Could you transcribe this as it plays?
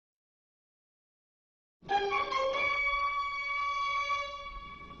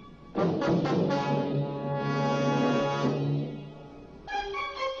Whenever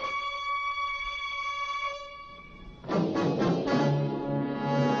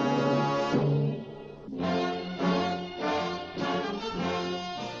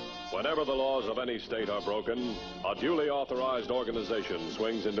the laws of any state are broken, a duly authorized organization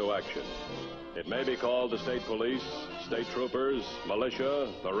swings into action. It may be called the state police, state troopers,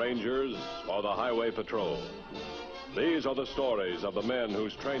 militia, the rangers, or the highway patrol. These are the stories of the men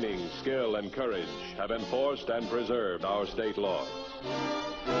whose training, skill, and courage have enforced and preserved our state laws.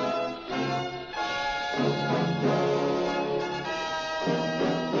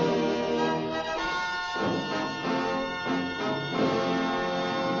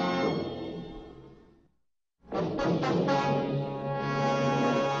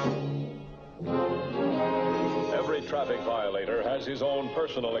 Every traffic violator has his own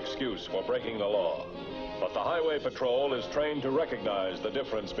personal excuse for breaking the law. But the Highway Patrol is trained to recognize the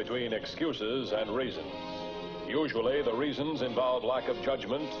difference between excuses and reasons. Usually, the reasons involve lack of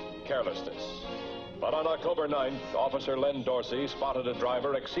judgment, carelessness. But on October 9th, Officer Len Dorsey spotted a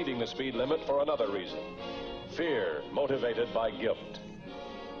driver exceeding the speed limit for another reason: fear motivated by guilt.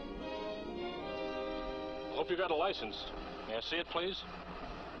 Hope you got a license. May I see it, please?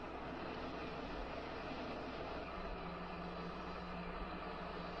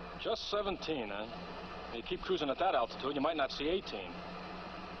 Just 17, huh? You keep cruising at that altitude, you might not see 18.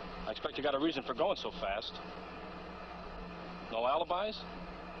 I expect you got a reason for going so fast. No alibis?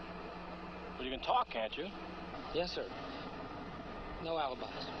 Well, you can talk, can't you? Yes, sir. No alibis.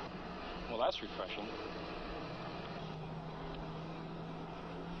 Well, that's refreshing.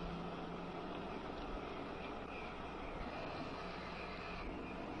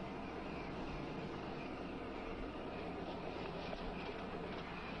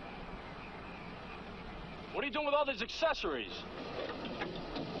 What are you doing with all these accessories?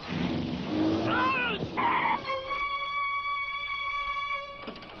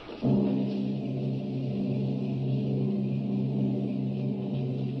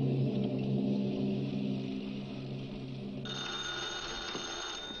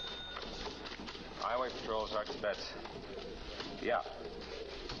 Highway Patrol, Sergeant Betts. Yeah.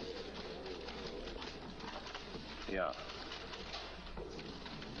 Yeah.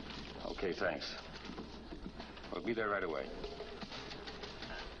 Okay, thanks. We'll be there right away.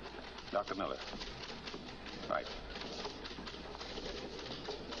 Dr. Miller. Right.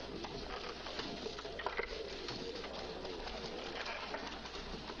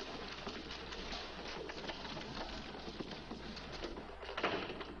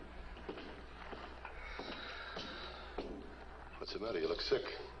 What's the matter? You look sick.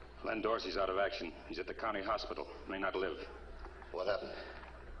 Len Dorsey's out of action. He's at the county hospital. May not live. What happened?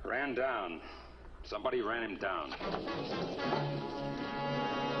 Ran down. Somebody ran him down.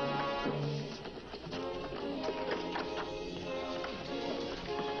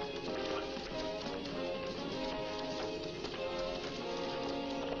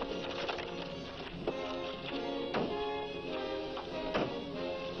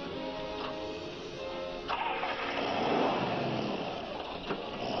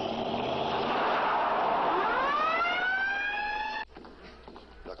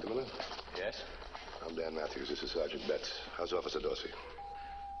 Dr. Miller? Yes? I'm Dan Matthews. This is Sergeant Betts. How's Officer Dorsey?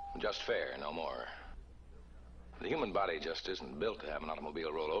 Just fair, no more. The human body just isn't built to have an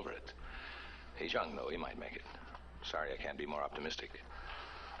automobile roll over it. He's young, though. He might make it. Sorry I can't be more optimistic.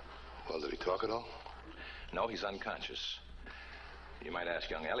 Well, did he talk at all? No, he's unconscious. You might ask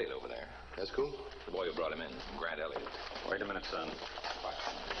young Elliot over there. That's cool. The boy who brought him in, Grant Elliot. Wait a minute, son.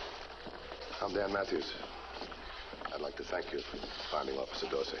 I'm Dan Matthews. I'd like to thank you for finding Officer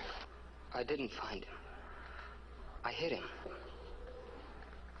Dorsey. I didn't find him. I hit him.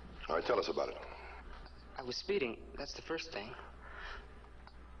 All right, tell us about it. I was speeding. That's the first thing.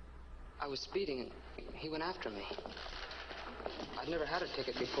 I was speeding, and he went after me. I'd never had a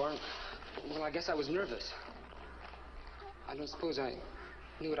ticket before, and, well, I guess I was nervous. I don't suppose I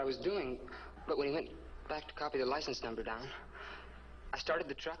knew what I was doing, but when he went back to copy the license number down, I started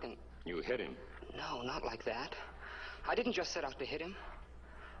the truck and... You hit him? No, not like that. I didn't just set out to hit him.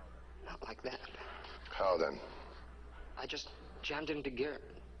 Not like that. How then? I just jammed it into gear,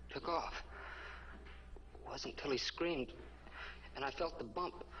 took off. It wasn't until he screamed, and I felt the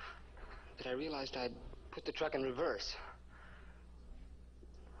bump, that I realized I'd put the truck in reverse.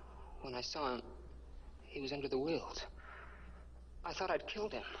 When I saw him, he was under the wheels. I thought I'd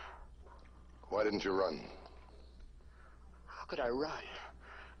killed him. Why didn't you run? How could I run?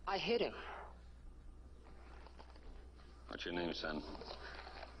 I hit him. What's your name, son?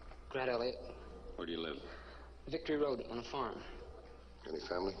 Grant Elliot. Where do you live? Victory Road on a farm. Any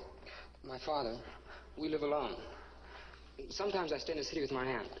family? My father. We live alone. Sometimes I stay in the city with my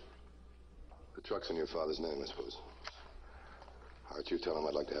aunt. The truck's in your father's name, I suppose. Art, you tell him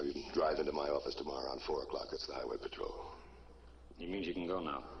I'd like to have you drive into my office tomorrow around 4 o'clock. That's the highway patrol. He means you can go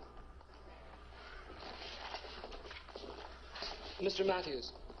now. Mr.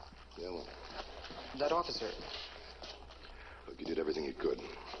 Matthews, Yeah, well, that officer. look, you did everything you could.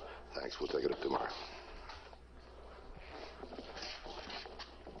 Thanks. We'll take it up tomorrow.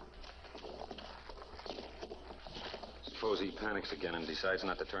 Suppose he panics again and decides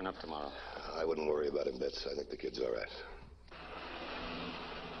not to turn up tomorrow. I wouldn't worry about him, Betts. I think the kid's all right.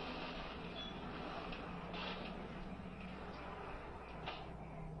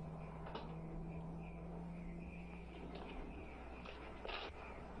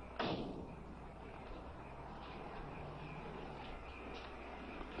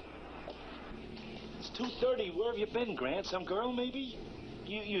 It's 2:30. Where have you been, Grant? Some girl, maybe?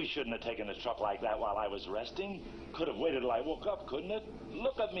 You shouldn't have taken the truck like that while I was resting. Could have waited till I woke up, couldn't it?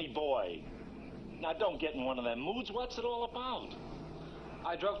 Look at me, boy. Now, don't get in one of them moods. What's it all about?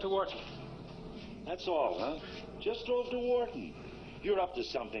 I drove to Wharton. That's all, huh? Just drove to Wharton. You're up to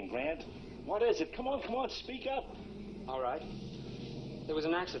something, Grant. What is it? Come on, speak up. All right. There was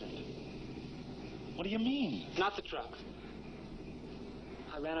an accident. What do you mean? Not the truck.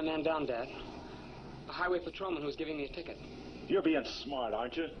 I ran a man down, Dad. A highway patrolman who was giving me a ticket. You're being smart,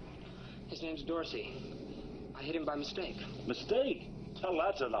 aren't you? His name's Dorsey. I hit him by mistake. Mistake? Tell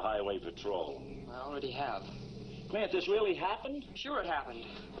that to the highway patrol. I already have. Grant, this really happened? Sure it happened.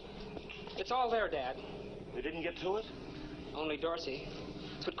 It's all there, Dad. They didn't get to it? Only Dorsey.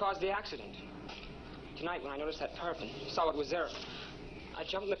 It's what caused the accident. Tonight, when I noticed that tarpon, saw what was there, I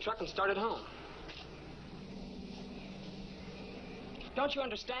jumped in the truck and started home. Don't you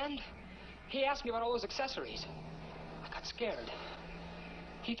understand? He asked me about all those accessories. I got scared.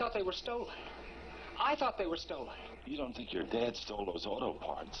 He thought they were stolen. I thought they were stolen. You don't think your dad stole those auto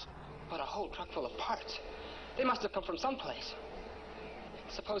parts? But a whole truck full of parts. They must have come from someplace.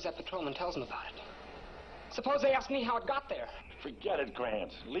 Suppose that patrolman tells them about it. Suppose they ask me how it got there. Forget it,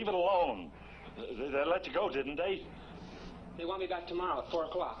 Grant. Leave it alone. They let you go, didn't they? They want me back tomorrow at 4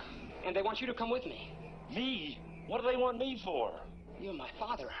 o'clock. And they want you to come with me. Me? What do they want me for? You're my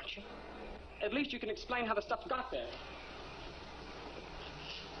father, aren't you? At least you can explain how the stuff got there.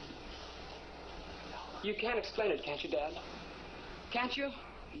 You can explain it, can't you, Dad? Can't you?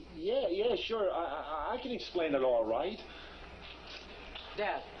 Yeah, sure. I can explain it all right.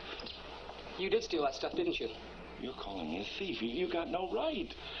 Dad, you did steal that stuff, didn't you? You're calling me a thief. You got no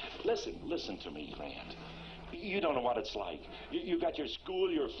right. Listen to me, Grant. You don't know what it's like. You got your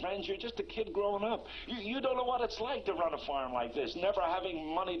school, your friends. You're just a kid growing up. You don't know what it's like to run a farm like this, never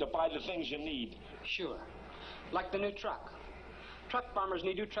having money to buy the things you need. Sure. Like the new truck. Truck farmers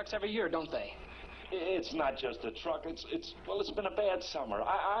need new trucks every year, don't they? It's not just a truck. It's been a bad summer.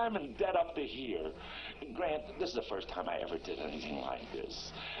 I'm in debt up to here. Grant, this is the first time I ever did anything like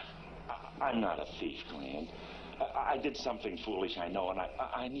this. I'm not a thief, Grant. I did something foolish, I know, and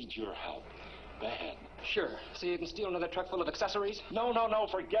I need your help. Bad. Sure. So you can steal another truck full of accessories? No.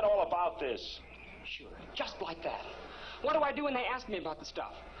 Forget all about this. Sure. Just like that. What do I do when they ask me about the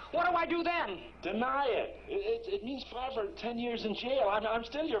stuff? What do I do then? Deny it. It means 5 or 10 years in jail. I'm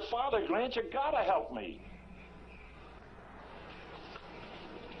still your father, Grant. You gotta help me.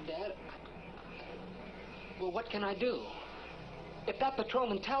 Dad, well, what can I do? If that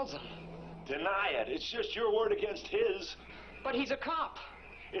patrolman tells them. Deny it. It's just your word against his. But he's a cop.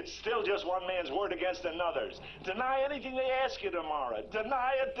 It's still just one man's word against another's. Deny anything they ask you tomorrow.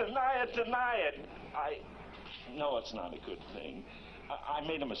 Deny it. I know it's not a good thing. I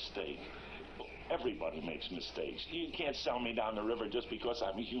made a mistake. Everybody makes mistakes. You can't sell me down the river just because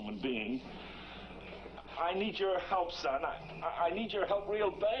I'm a human being. I need your help, son. I need your help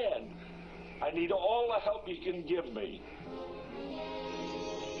real bad. I need all the help you can give me.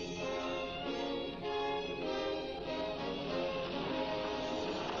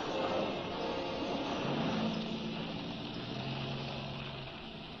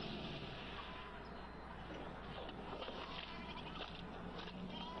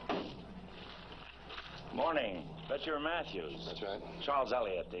 Morning. Bet you're Matthews. That's right. Charles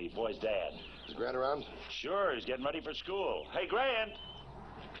Elliott, the boy's dad. Is Grant around? Sure, he's getting ready for school. Hey, Grant!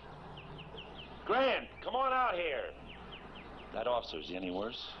 Grant, come on out here. That officer's he any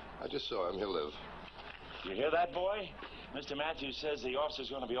worse? I just saw him. He'll live. You hear that, boy? Mr. Matthews says the officer's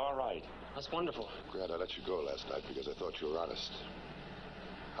going to be all right. That's wonderful. Grant, I let you go last night because I thought you were honest.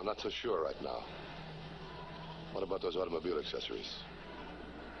 I'm not so sure right now. What about those automobile accessories?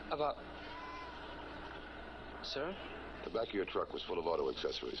 About... Sir? The back of your truck was full of auto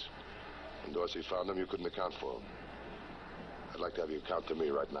accessories. When Dorsey found them, you couldn't account for them. I'd like to have you account to me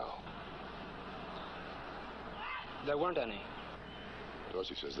right now. There weren't any.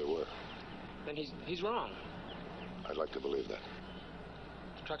 Dorsey says there were. Then he's wrong. I'd like to believe that.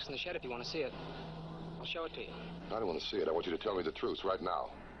 The truck's in the shed if you want to see it. I'll show it to you. I don't want to see it. I want you to tell me the truth right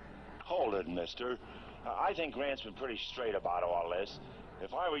now. Hold it, mister. I think Grant's been pretty straight about all this.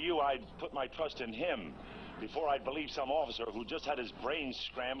 If I were you, I'd put my trust in him before I'd believe some officer who just had his brains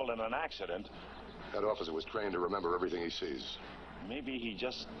scrambled in an accident. That officer was trained to remember everything he sees. Maybe he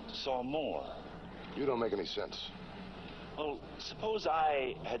just saw more. You don't make any sense. Well, suppose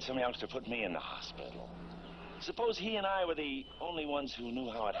I had some youngster put me in the hospital. Suppose he and I were the only ones who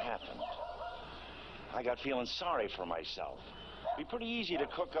knew how it happened. I got feeling sorry for myself. It'd be pretty easy to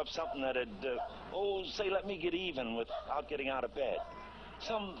cook up something that'd, say, let me get even without getting out of bed.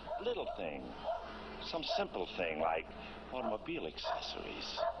 Some little thing. Some simple thing like automobile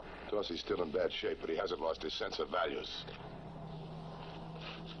accessories. Dorsey's still in bad shape, but he hasn't lost his sense of values.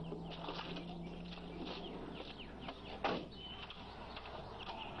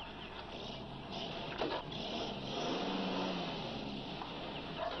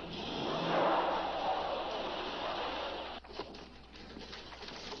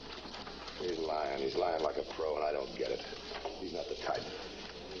 He's lying like a pro, and I don't get it. He's not the type.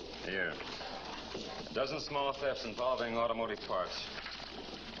 Here. A dozen small thefts involving automotive parts.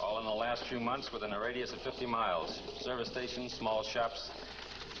 All in the last few months within a radius of 50 miles. Service stations, small shops.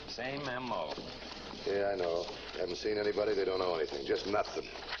 Same M.O. Yeah, I know. Haven't seen anybody. They don't know anything. Just nothing.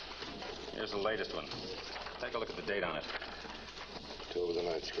 Here's the latest one. Take a look at the date on it. October the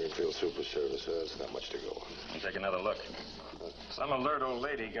 9th, Springfield Super Service. There's not much to go on. And take another look. Some alert old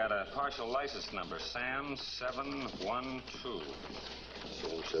lady got a partial license number, Sam 712.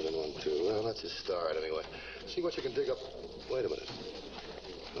 Sam 712. Well, that's a start, anyway. See what you can dig up. Wait a minute.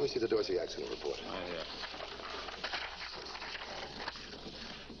 Let me see the Dorsey accident report. Right here.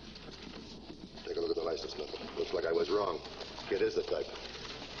 Take a look at the license number. Looks like I was wrong. Kid is the type.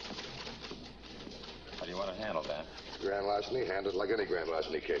 How do you want to handle that? Grand larceny, handled like any grand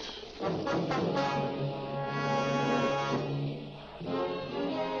larceny case.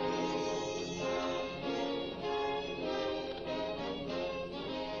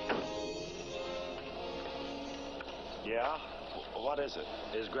 Yeah? What is it?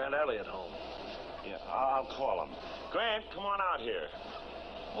 Is Grant Elliott home? Yeah, I'll call him. Grant, come on out here.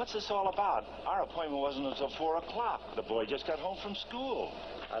 What's this all about? Our appointment wasn't until 4 o'clock. The boy just got home from school.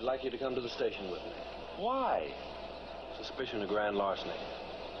 I'd like you to come to the station with me. Why? Suspicion of grand larceny.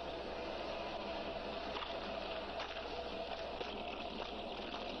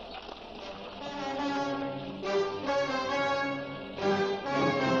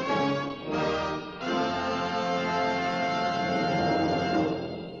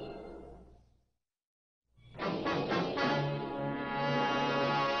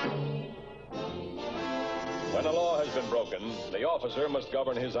 When a law has been broken, the officer must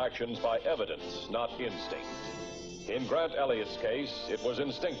govern his actions by evidence, not instinct. In Grant Elliott's case, it was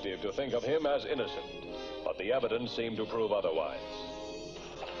instinctive to think of him as innocent, but the evidence seemed to prove otherwise.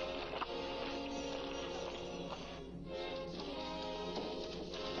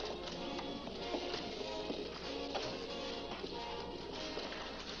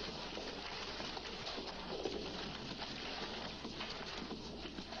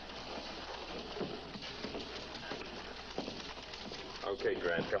 Okay,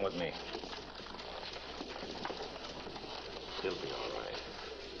 Grant, come with me. He'll be all right.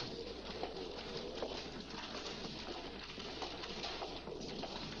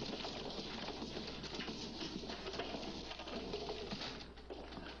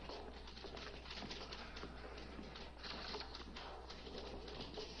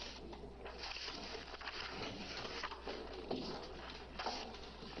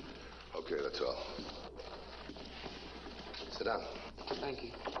 Okay, that's all. Sit down. Thank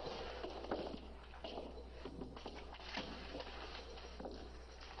you.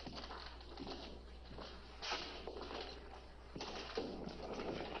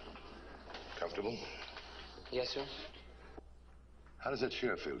 Comfortable? Yes, sir. How does that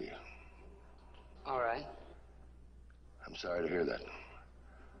chair feel to you? All right. I'm sorry to hear that.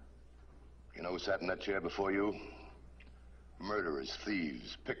 You know who sat in that chair before you? Murderers,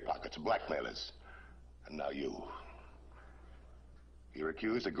 thieves, pickpockets, blackmailers. And now you. You're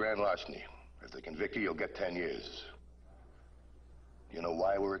accused of grand larceny. If they convict you, you'll get 10 years. You know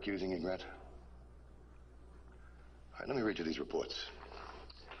why we're accusing you, Grant? All right, let me read you these reports.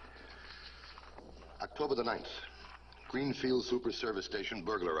 October the 9th, Greenfield Super Service Station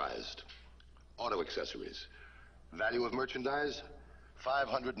burglarized. Auto accessories. Value of merchandise,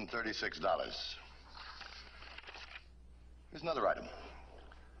 $536. Here's another item.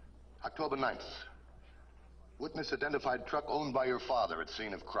 October 9th. Witness identified truck owned by your father at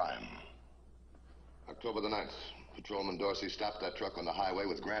scene of crime. October the 9th. Patrolman Dorsey stopped that truck on the highway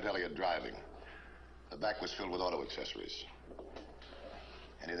with Grant Elliott driving. The back was filled with auto accessories.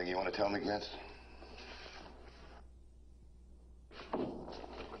 Anything you want to tell me, Grant?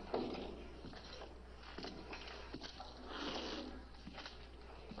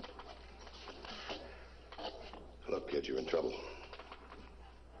 Look, kid, you're in trouble.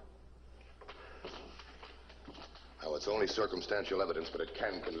 Now, it's only circumstantial evidence, but it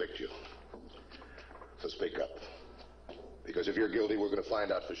can convict you. So speak up. Because if you're guilty, we're going to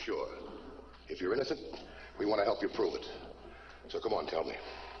find out for sure. If you're innocent, we want to help you prove it. So come on, tell me.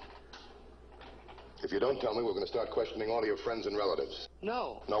 If you don't tell me, we're going to start questioning all of your friends and relatives.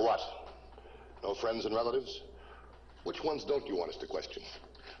 No. No what? No friends and relatives? Which ones don't you want us to question?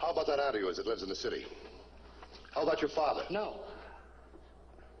 How about that aunt of yours that lives in the city? How about your father? No.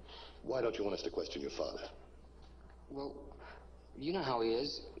 Why don't you want us to question your father? Well, you know how he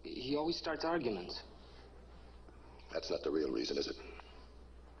is. He always starts arguments. That's not the real reason, is it?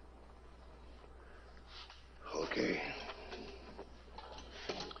 Okay.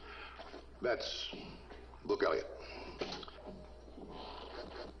 That's Book Elliott.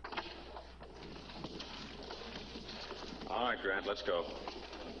 All right, Grant, let's go.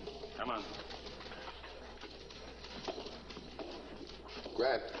 Come on.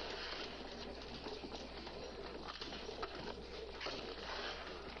 Grant.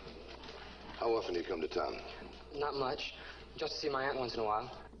 How often do you come to town? Not much. Just to see my aunt once in a while.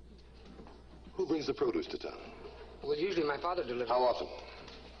 Who brings the produce to town? Well, usually my father delivers. How often?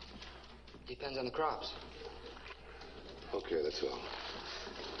 Depends on the crops. Okay, that's all.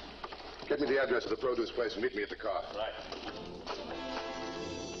 Get me the address of the produce place and meet me at the car. Right.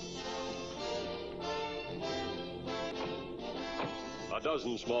 A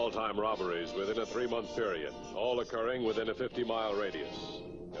dozen small-time robberies within a 3-month period, all occurring within a 50-mile radius.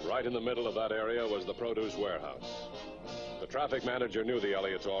 And right in the middle of that area was the produce warehouse. The traffic manager knew the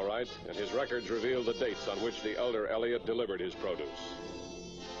Elliots all right, and his records revealed the dates on which the elder Elliott delivered his produce.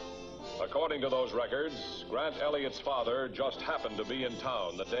 According to those records, Grant Elliott's father just happened to be in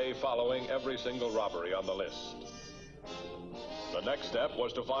town the day following every single robbery on the list. The next step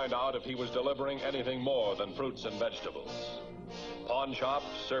was to find out if he was delivering anything more than fruits and vegetables. Pawn shops,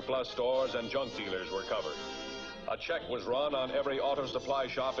 surplus stores, and junk dealers were covered. A check was run on every auto supply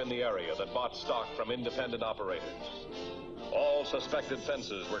shop in the area that bought stock from independent operators. All suspected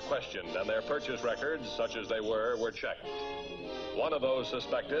fences were questioned, and their purchase records, such as they were checked. One of those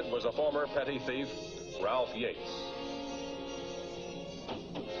suspected was a former petty thief, Ralph Yates.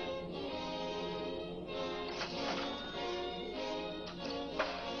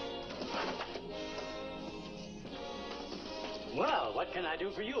 Well, what can I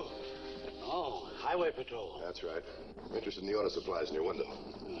do for you? Oh, highway patrol. That's right. I'm interested in the auto supplies in your window.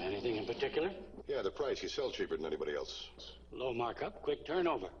 Anything in particular? Yeah, the price. You sell cheaper than anybody else. Low markup, quick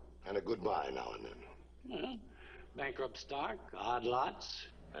turnover. And a good buy now and then. Well, bankrupt stock, odd lots.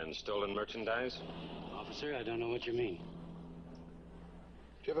 And stolen merchandise? Officer, I don't know what you mean.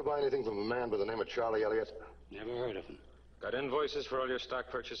 Did you ever buy anything from a man by the name of Charlie Elliott? Never heard of him. Got invoices for all your stock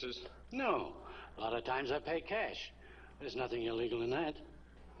purchases? No. A lot of times I pay cash. There's nothing illegal in that.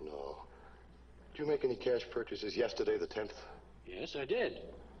 No. Did you make any cash purchases yesterday, the 10th? Yes, I did.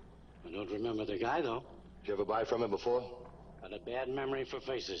 I don't remember the guy, though. Did you ever buy from him before? Got a bad memory for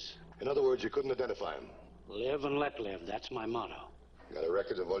faces. In other words, you couldn't identify him. Live and let live. That's my motto. Got a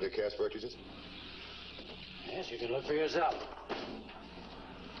record of all your cash purchases? Yes, you can look for yourself.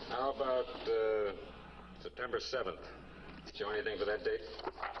 How about September 7th? Show anything for that date?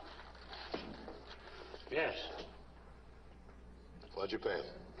 Yes. What'd you pay him?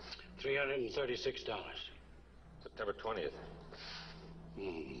 $336. September 20th.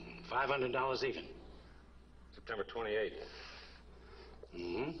 $500 even. September 28th.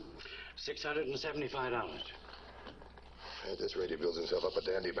 $675. At this rate, he builds himself up a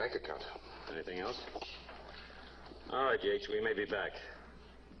dandy bank account. Anything else? All right, Yates, we may be back.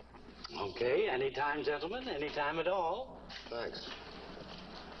 Okay, anytime, gentlemen, anytime at all. Thanks.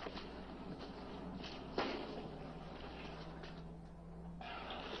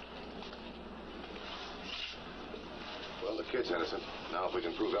 Well, the kid's innocent. Now, if we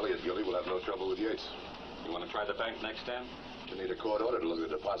can prove Elliott guilty, we'll have no trouble with Yates. You want to try the bank next time? You need a court order to look at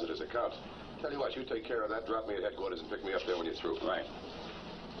the depositor's account. Tell you what, you take care of that, drop me at headquarters, and pick me up there when you're through. Right.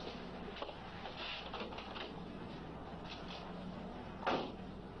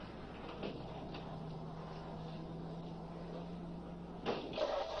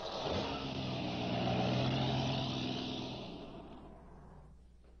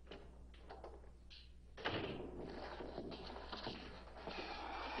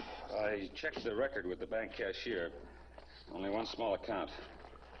 I checked the record with the bank cashier. Only one small account.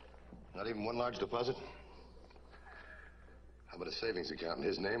 Not even one large deposit? How about a savings account in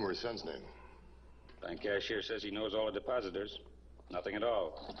his name or his son's name? Bank cashier says he knows all the depositors. Nothing at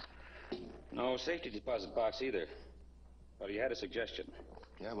all. No safety deposit box either. But he had a suggestion.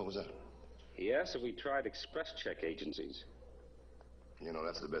 Yeah, what was that? He asked if we tried express check agencies. You know,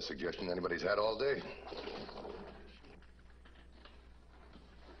 that's the best suggestion anybody's had all day.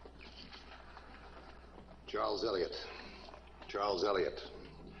 Charles Elliott. Charles Elliott.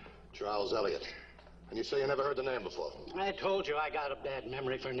 Charles Elliott. And you say you never heard the name before? I told you I got a bad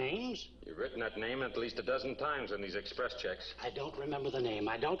memory for names. You've written that name at least a dozen times on these express checks. I don't remember the name.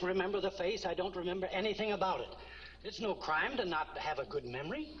 I don't remember the face. I don't remember anything about it. It's no crime to not have a good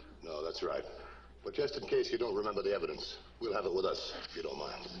memory. No, that's right. But just in case you don't remember the evidence, we'll have it with us, if you don't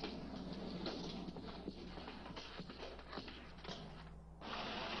mind.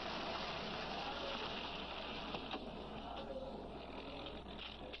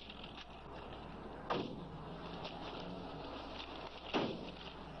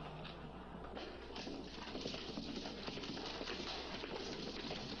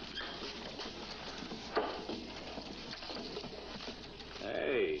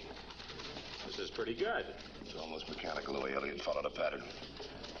 Hey, this is pretty good. It's almost mechanical the way Elliott followed a pattern.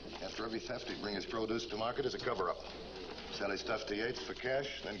 After every theft, he'd bring his produce to market as a cover-up. Sell his stuff to Yates for cash,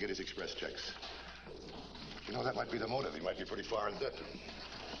 then get his express checks. You know, that might be the motive. He might be pretty far in debt.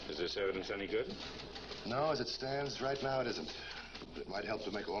 Is this evidence any good? No, as it stands, right now it isn't. But it might help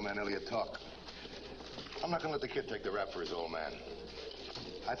to make old man Elliott talk. I'm not going to let the kid take the rap for his old man.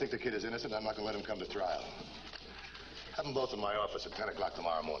 I think the kid is innocent. I'm not going to let him come to trial. Have them both in my office at 10 o'clock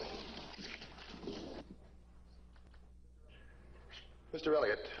tomorrow morning. Mr.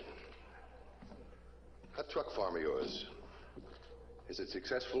 Elliott, that truck farm of yours, is it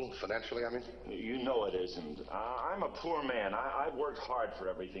successful financially, I mean? You know it isn't. I'm a poor man. I've worked hard for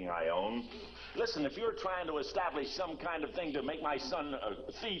everything I own. Listen, if you're trying to establish some kind of thing to make my son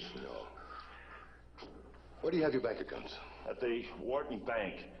a thief... No. Where do you have your bank accounts? At the Wharton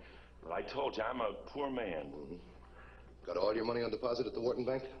Bank. But I told you, I'm a poor man. Mm-hmm. Got all your money on deposit at the Wharton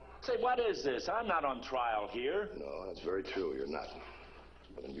Bank? Say, what is this? I'm not on trial here. No, that's very true. You're not.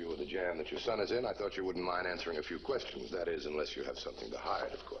 But in view of the jam that your son is in, I thought you wouldn't mind answering a few questions. That is, unless you have something to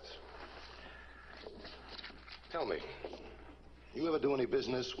hide, of course. Tell me, you ever do any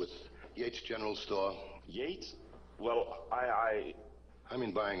business with Yates General Store? Yates? Well, I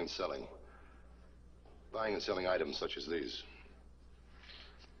mean buying and selling. Buying and selling items such as these.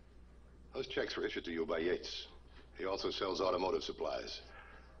 Those checks were issued to you by Yates. He also sells automotive supplies.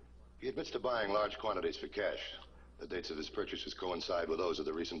 He admits to buying large quantities for cash. The dates of his purchases coincide with those of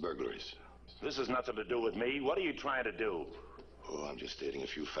the recent burglaries. This has nothing to do with me. What are you trying to do? Oh, I'm just stating a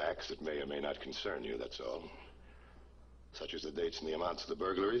few facts that may or may not concern you, that's all. Such as the dates and the amounts of the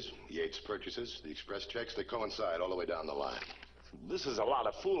burglaries, Yates' purchases, the express checks, they coincide all the way down the line. This is a lot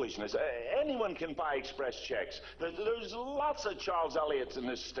of foolishness. Anyone can buy express checks. There's lots of Charles Elliott's in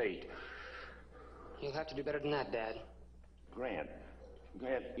this state. You'll have to do better than that, Dad. Grant,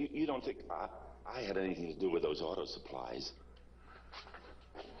 you don't think I had anything to do with those auto supplies?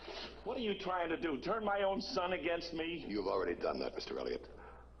 What are you trying to do? Turn my own son against me? You've already done that, Mr. Elliott.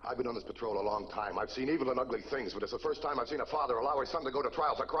 I've been on this patrol a long time. I've seen evil and ugly things, but it's the first time I've seen a father allow his son to go to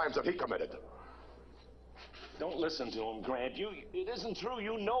trial for crimes that he committed. Don't listen to him, Grant. It isn't true.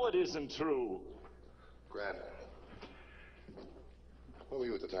 You know it isn't true. Grant, where were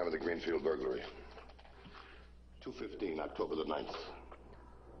you at the time of the Greenfield burglary? 2:15, October the 9th.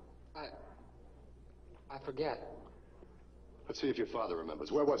 I forget. Let's see if your father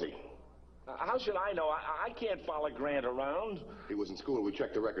remembers. Where was he? How should I know? I can't follow Grant around. He was in school. We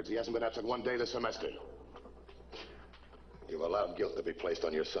checked the records. He hasn't been absent one day this semester. You've allowed guilt to be placed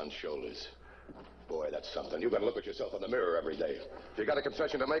on your son's shoulders. Boy, that's something. You've got to look at yourself in the mirror every day. If you got a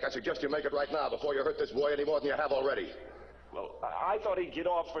confession to make, I suggest you make it right now before you hurt this boy any more than you have already. Well, I thought he'd get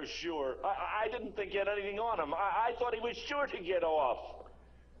off for sure. I didn't think he had anything on him. I thought he was sure to get off.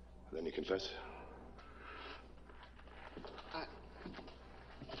 Then you confess?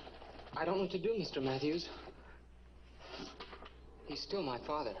 I don't know what to do, Mr. Matthews. He's still my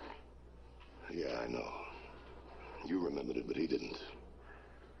father. Yeah, I know. You remembered it, but he didn't.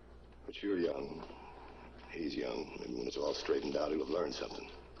 But you're young. He's young. Maybe when it's all straightened out, he'll have learned something.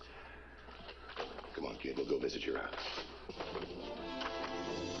 Come on, kid. We'll go visit your house.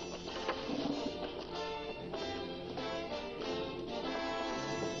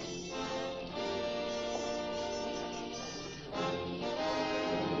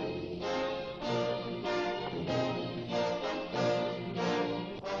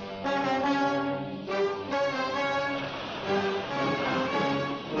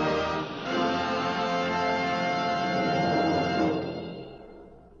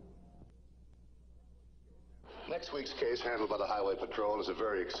 week's case handled by the Highway Patrol is a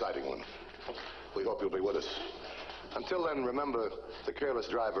very exciting one. We hope you'll be with us. Until then, remember, the careless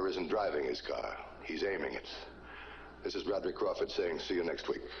driver isn't driving his car. He's aiming it. This is Bradley Crawford saying see you next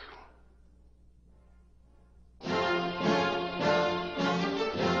week.